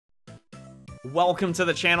Welcome to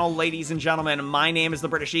the channel, ladies and gentlemen. My name is the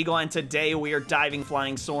British Eagle, and today we are diving,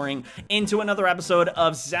 flying, soaring into another episode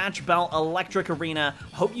of Zatch Bell Electric Arena.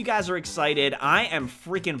 Hope you guys are excited. I am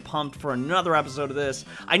freaking pumped for another episode of this.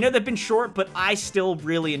 I know they've been short, but I still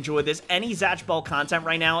really enjoy this. Any Zatch Bell content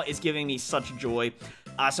right now is giving me such joy.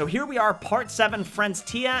 So here we are, part 7, friends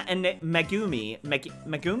Tia and Megumi.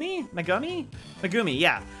 Megumi,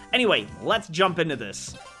 yeah. Anyway, let's jump into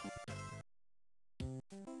this.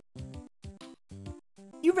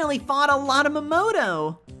 You really fought a lot of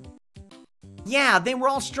Mamodo. Yeah, they were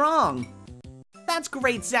all strong. That's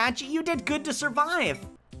great, Zatch. You did good to survive.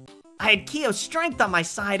 I had Kyo's strength on my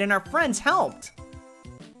side and our friends helped.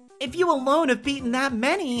 If you alone have beaten that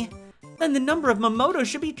many, then the number of Mamodo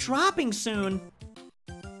should be dropping soon.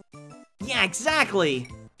 Yeah, exactly.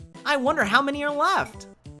 I wonder how many are left.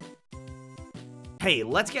 Hey,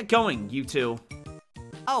 let's get going, you two.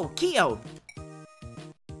 Oh, Kyo.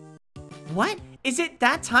 What? Is it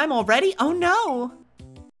that time already? Oh no!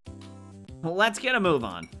 Well, let's get a move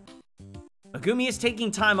on. Megumi is taking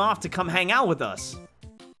time off to come hang out with us.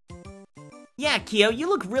 Yeah, Kyo, you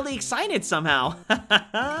look really excited somehow.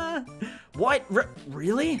 What?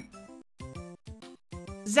 Really?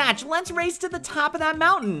 Zatch, let's race to the top of that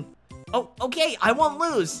mountain. Oh, okay, I won't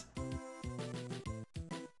lose.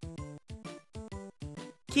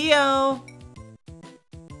 Kyo!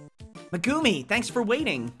 Megumi, thanks for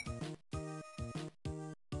waiting.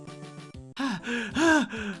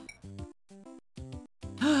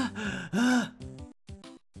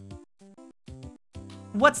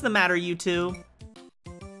 What's the matter, you two?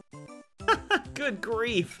 Good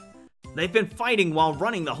grief. They've been fighting while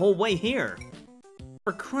running the whole way here.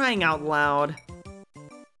 For crying out loud.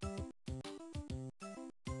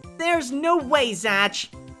 There's no way, Zatch.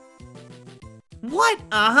 What?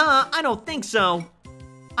 Uh-huh, I don't think so.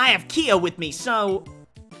 I have Kyo with me, so...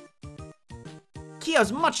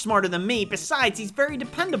 Kyo's much smarter than me. Besides, he's very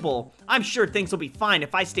dependable. I'm sure things will be fine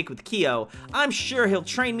if I stick with Kyo. I'm sure he'll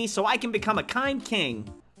train me so I can become a kind king.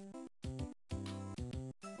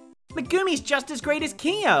 Megumi's just as great as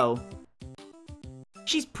Kyo.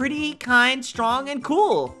 She's pretty, kind, strong, and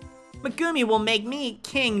cool. Megumi will make me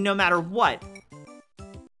king no matter what.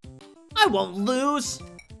 I won't lose.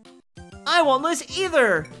 I won't lose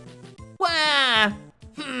either. Wah!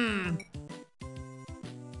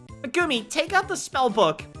 Megumi, take out the spell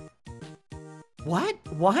book. What?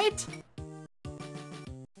 What?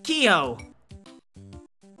 Kyo.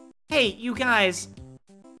 Hey, you guys.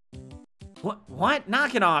 What?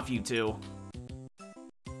 Knock it off, you two.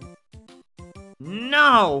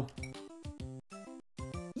 No.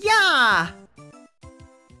 Yeah.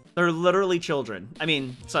 They're literally children. I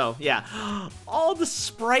mean, so, yeah. Oh, the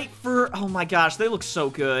sprite for... Oh my gosh, they look so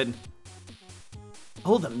good.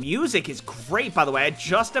 Oh, the music is great, by the way. I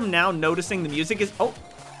just am now noticing the music is... Oh.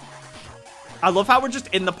 I love how we're just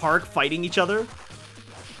in the park fighting each other.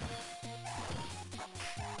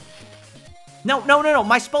 No, no, no, no.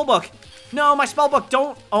 My spellbook. No, my spellbook.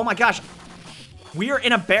 Don't... Oh, my gosh. We are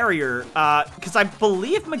in a barrier. Because I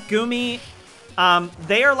believe Megumi...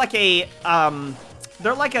 they are like a...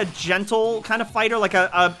 they're like a gentle kind of fighter. Like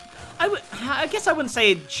I guess I wouldn't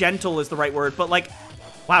say gentle is the right word, but like...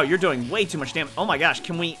 Wow, you're doing way too much damage. Oh my gosh,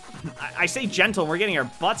 can we... I say gentle, we're getting our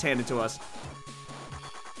butts handed to us.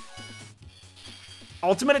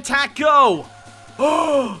 Ultimate attack, go!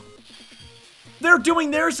 Oh! They're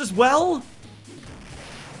doing theirs as well?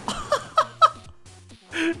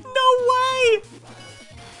 No way!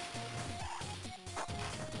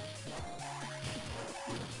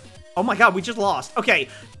 Oh my god, we just lost. Okay,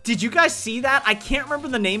 did you guys see that? I can't remember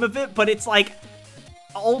the name of it, but it's like...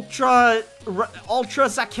 Ultra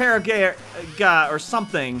Zakaraga or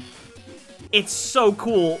something. It's so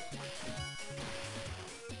cool.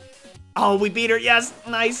 Oh, we beat her. Yes,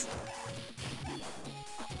 nice.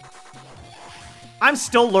 I'm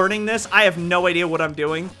still learning this. I have no idea what I'm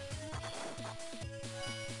doing.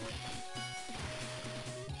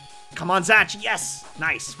 Come on, Zatch. Yes,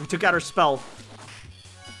 nice. We took out her spell.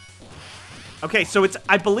 Okay, so it's,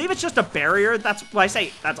 I believe it's just a barrier. That's what I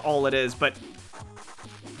say. That's all it is, but...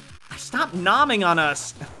 Stop nomming on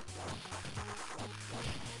us.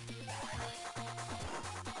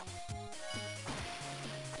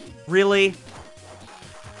 Really?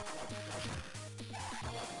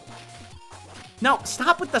 No,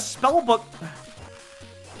 stop with the spellbook.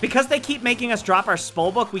 Because they keep making us drop our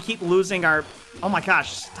spellbook, we keep losing our... Oh my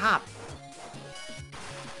gosh, stop.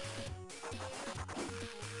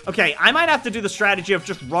 Okay, I might have to do the strategy of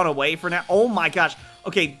just run away for now. Oh my gosh.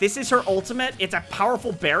 Okay, this is her ultimate. It's a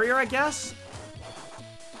powerful barrier, I guess.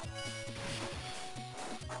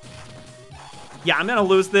 Yeah, I'm gonna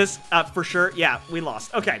lose this for sure. Yeah, we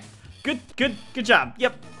lost. Okay, good job.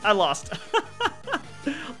 Yep, I lost.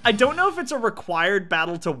 I don't know if it's a required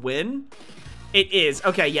battle to win. It is.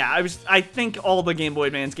 Okay, yeah, I think all the Game Boy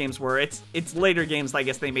Advance games were. It's later games, I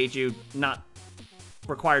guess they made you not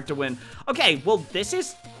required to win. Okay, well, this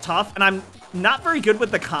is tough, and I'm not very good with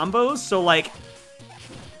the combos, so, like,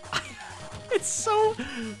 it's so...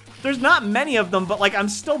 There's not many of them, but, like, I'm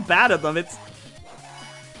still bad at them. It's...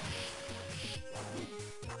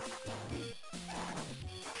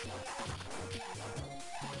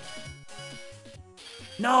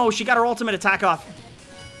 No, she got her ultimate attack off.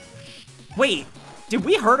 Wait, did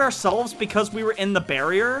we hurt ourselves because we were in the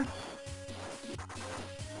barrier?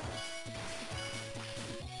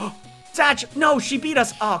 Zatch, no, she beat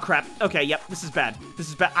us. Oh, crap. Okay, yep, this is bad. This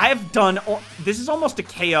is bad. I have done... This is almost a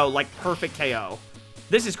KO, like, perfect KO.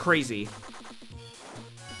 This is crazy.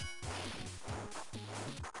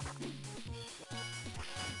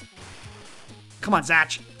 Come on,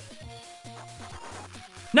 Zatch.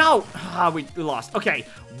 No! Ah, we lost. Okay,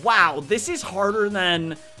 wow, this is harder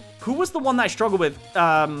than... Who was the one that I struggled with?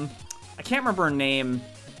 I can't remember her name.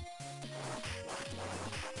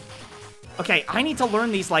 Okay, I need to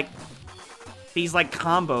learn these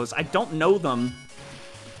combos. I don't know them.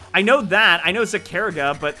 I know that. I know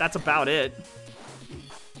Zakaraga, but that's about it.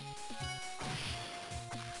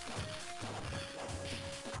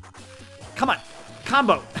 Come on.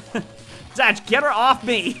 Combo. Zatch, get her off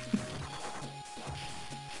me.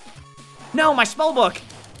 No, my spellbook.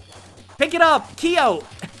 Pick it up. Kyo.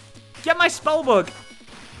 Get my spellbook.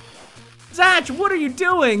 Zatch, what are you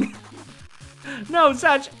doing? No,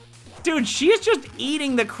 Zatch. Dude, she is just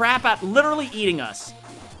eating the crap out, literally eating us.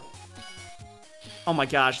 Oh my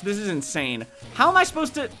gosh, this is insane. How am I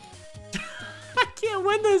supposed to... I can't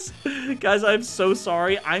win this. Guys, I'm so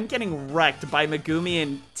sorry. I'm getting wrecked by Megumi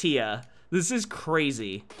and Tia. This is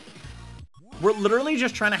crazy. We're literally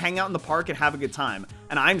just trying to hang out in the park and have a good time.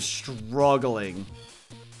 And I'm struggling.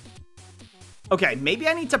 Okay, maybe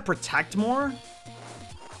I need to protect more.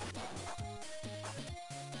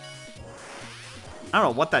 I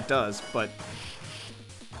don't know what that does, but...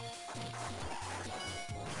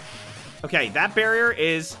 Okay, that barrier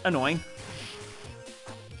is annoying.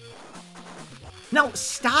 No,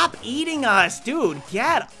 stop eating us, dude.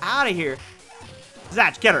 Get out of here.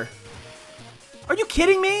 Zatch, get her. Are you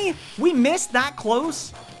kidding me? We missed that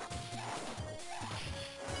close?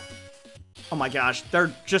 Oh my gosh,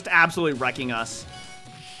 they're just absolutely wrecking us.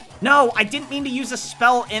 No, I didn't mean to use a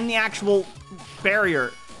spell in the actual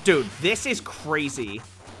barrier. Dude, this is crazy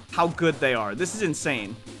how good they are. This is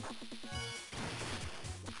insane.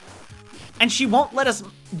 And she won't let us,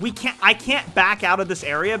 I can't back out of this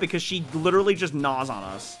area because she literally just gnaws on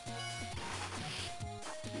us.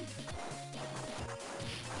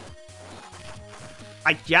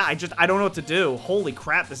 I don't know what to do. Holy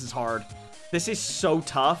crap, this is hard. This is so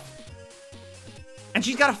tough. And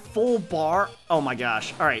she's got a full bar. Oh my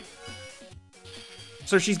gosh. All right.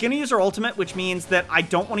 So she's going to use her ultimate, which means that I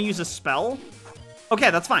don't want to use a spell. Okay,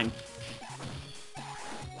 that's fine.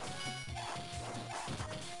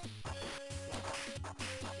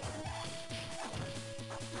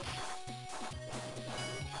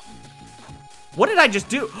 What did I just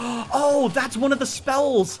do? Oh, that's one of the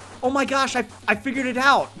spells. Oh my gosh, I figured it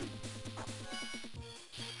out.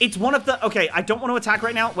 It's one of the... Okay, I don't want to attack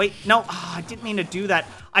right now. Wait, no. Oh, I didn't mean to do that.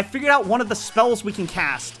 I figured out one of the spells we can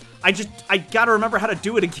cast. I gotta remember how to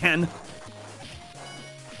do it again.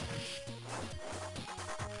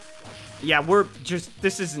 Yeah, we're just...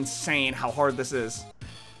 This is insane how hard this is.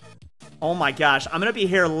 Oh my gosh. I'm gonna be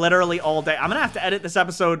here literally all day. I'm gonna have to edit this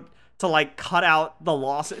episode to, like, cut out the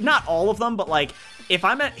losses. Not all of them, but, like, if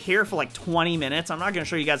I'm here for, like, 20 minutes, I'm not gonna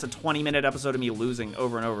show you guys a 20-minute episode of me losing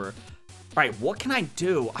over and over. All right, what can I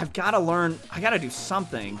do? I've got to learn. I got to do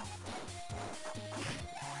something.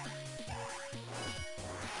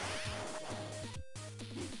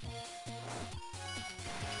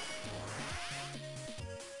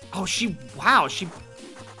 Oh, wow,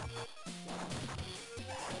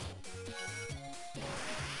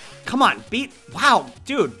 come on, wow,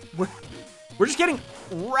 dude, we're just getting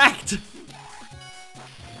wrecked.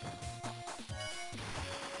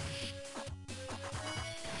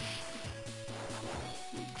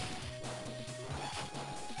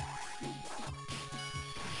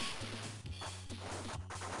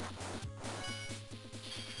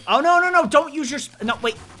 Oh, no, don't use your... No,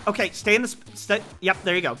 wait. Okay, stay in the... Yep,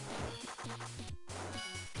 there you go.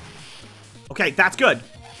 Okay, that's good.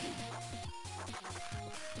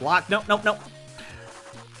 Block. No.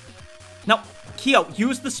 No, Kyo,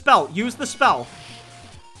 use the spell. Use the spell.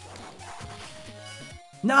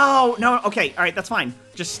 No, no, okay, all right, that's fine.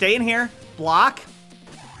 Just stay in here, block.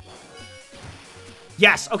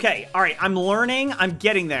 Yes, okay, all right, I'm learning, I'm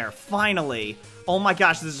getting there, finally. Oh my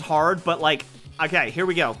gosh, this is hard, but like, okay, here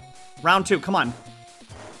we go. Round 2, come on.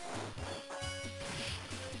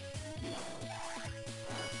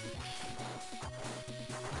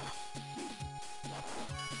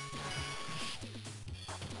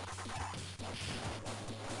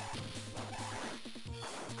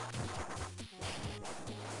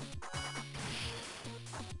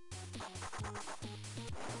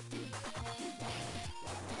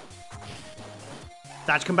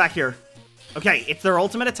 Zatch, come back here. Okay, it's their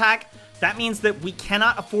ultimate attack. That means that we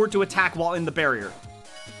cannot afford to attack while in the barrier.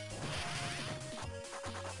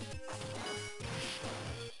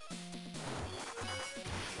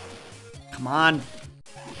 Come on.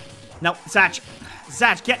 No, Zatch.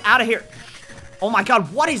 Zatch, get out of here. Oh my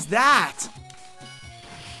god, what is that?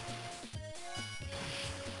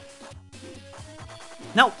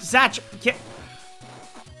 No, Zatch, get...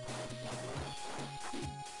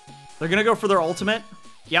 They're gonna go for their ultimate.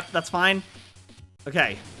 Yep, that's fine.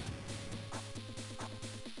 Okay.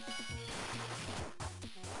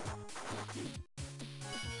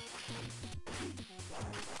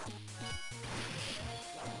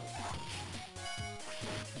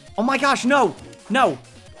 Oh my gosh, no! No!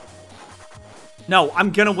 No,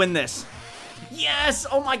 I'm gonna win this. Yes!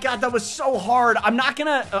 Oh my god, that was so hard. I'm not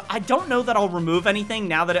gonna... I don't know that I'll remove anything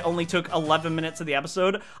now that it only took 11 minutes of the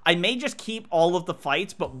episode. I may just keep all of the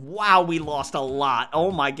fights, but wow, we lost a lot. Oh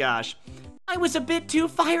my gosh. I was a bit too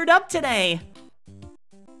fired up today.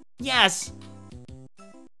 Yes.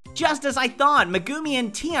 Just as I thought, Megumi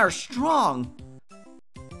and Tia are strong.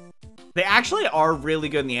 They actually are really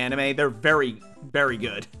good in the anime. They're very, very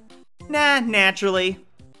good. Nah, naturally.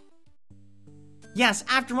 Yes,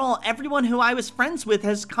 after all, everyone who I was friends with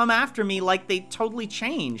has come after me like they totally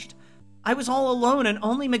changed. I was all alone and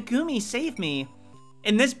only Megumi saved me.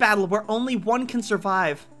 In this battle where only one can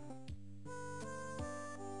survive.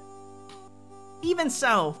 Even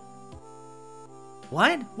so.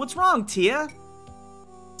 What? What's wrong, Tia?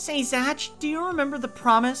 Say, Zatch, do you remember the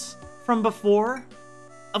promise from before?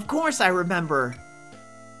 Of course I remember.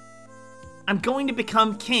 I'm going to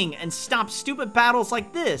become king and stop stupid battles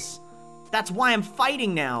like this. That's why I'm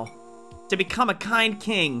fighting now, to become a kind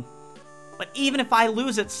king. But even if I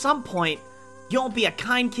lose at some point, you'll be a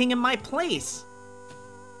kind king in my place.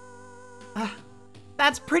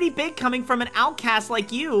 That's pretty big coming from an outcast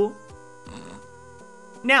like you.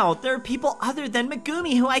 Now, there are people other than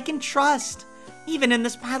Megumi who I can trust. Even in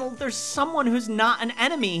this battle, there's someone who's not an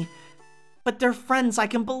enemy, but they're friends I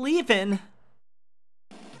can believe in.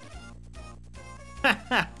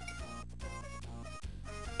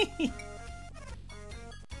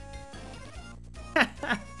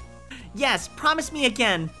 Yes, promise me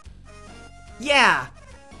again. Yeah.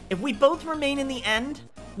 If we both remain in the end,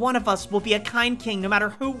 one of us will be a kind king no matter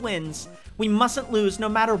who wins. We mustn't lose no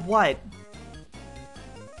matter what.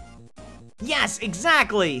 Yes,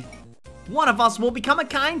 exactly. One of us will become a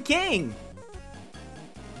kind king.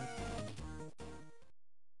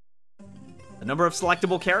 The number of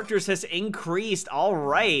selectable characters has increased. All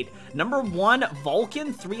right. Number 1,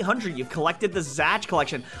 Vulcan 300. You've collected the Zatch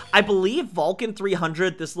collection. I believe Vulcan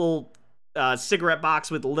 300, this little cigarette box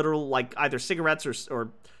with literal, like, either cigarettes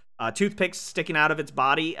or toothpicks sticking out of its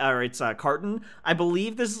body, or its carton. I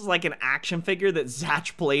believe this is, like, an action figure that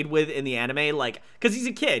Zatch played with in the anime, like, because he's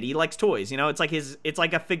a kid. He likes toys, you know? It's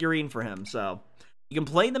like a figurine for him, so. You can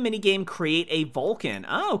play the minigame Create a Vulcan.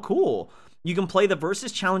 Oh, cool. You can play the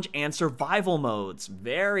Versus Challenge and Survival modes.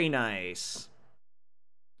 Very nice.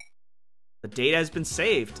 The data has been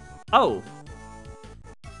saved. Oh.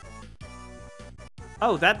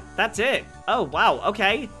 Oh, that's it. Oh, wow,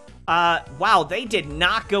 okay. Wow, they did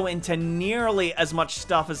not go into nearly as much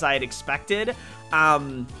stuff as I had expected.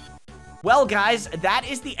 Well, guys, that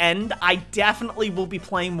is the end. I definitely will be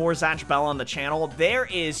playing more Zatch Bell on the channel. There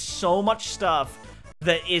is so much stuff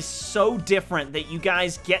that is so different that you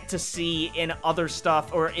guys get to see in other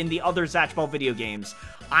stuff or in the other Zatch Bell video games.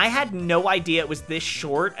 I had no idea it was this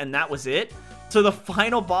short and that was it. So the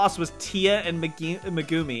final boss was Tia and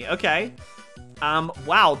Megumi. Okay.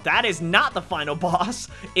 Wow, that is not the final boss.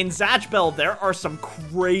 In Zatch Bell, there are some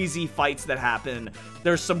crazy fights that happen.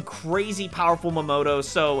 There's some crazy powerful Mamodo.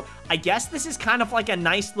 So I guess this is kind of like a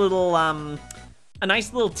nice little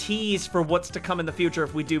tease for what's to come in the future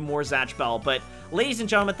if we do more Zatch Bell. But ladies and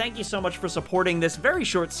gentlemen, thank you so much for supporting this very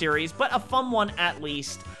short series, but a fun one at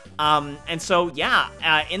least. And so, yeah,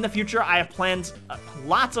 in the future, I have plans,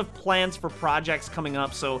 lots of plans for projects coming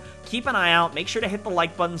up, so keep an eye out. Make sure to hit the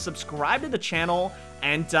like button, subscribe to the channel,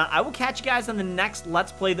 And I will catch you guys on the next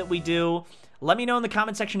Let's Play that we do. Let me know in the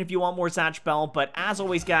comment section if you want more Zatch Bell. But as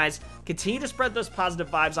always, guys, continue to spread those positive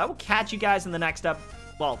vibes. I will catch you guys in the next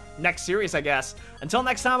next series, I guess. Until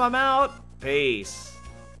next time, I'm out. Peace.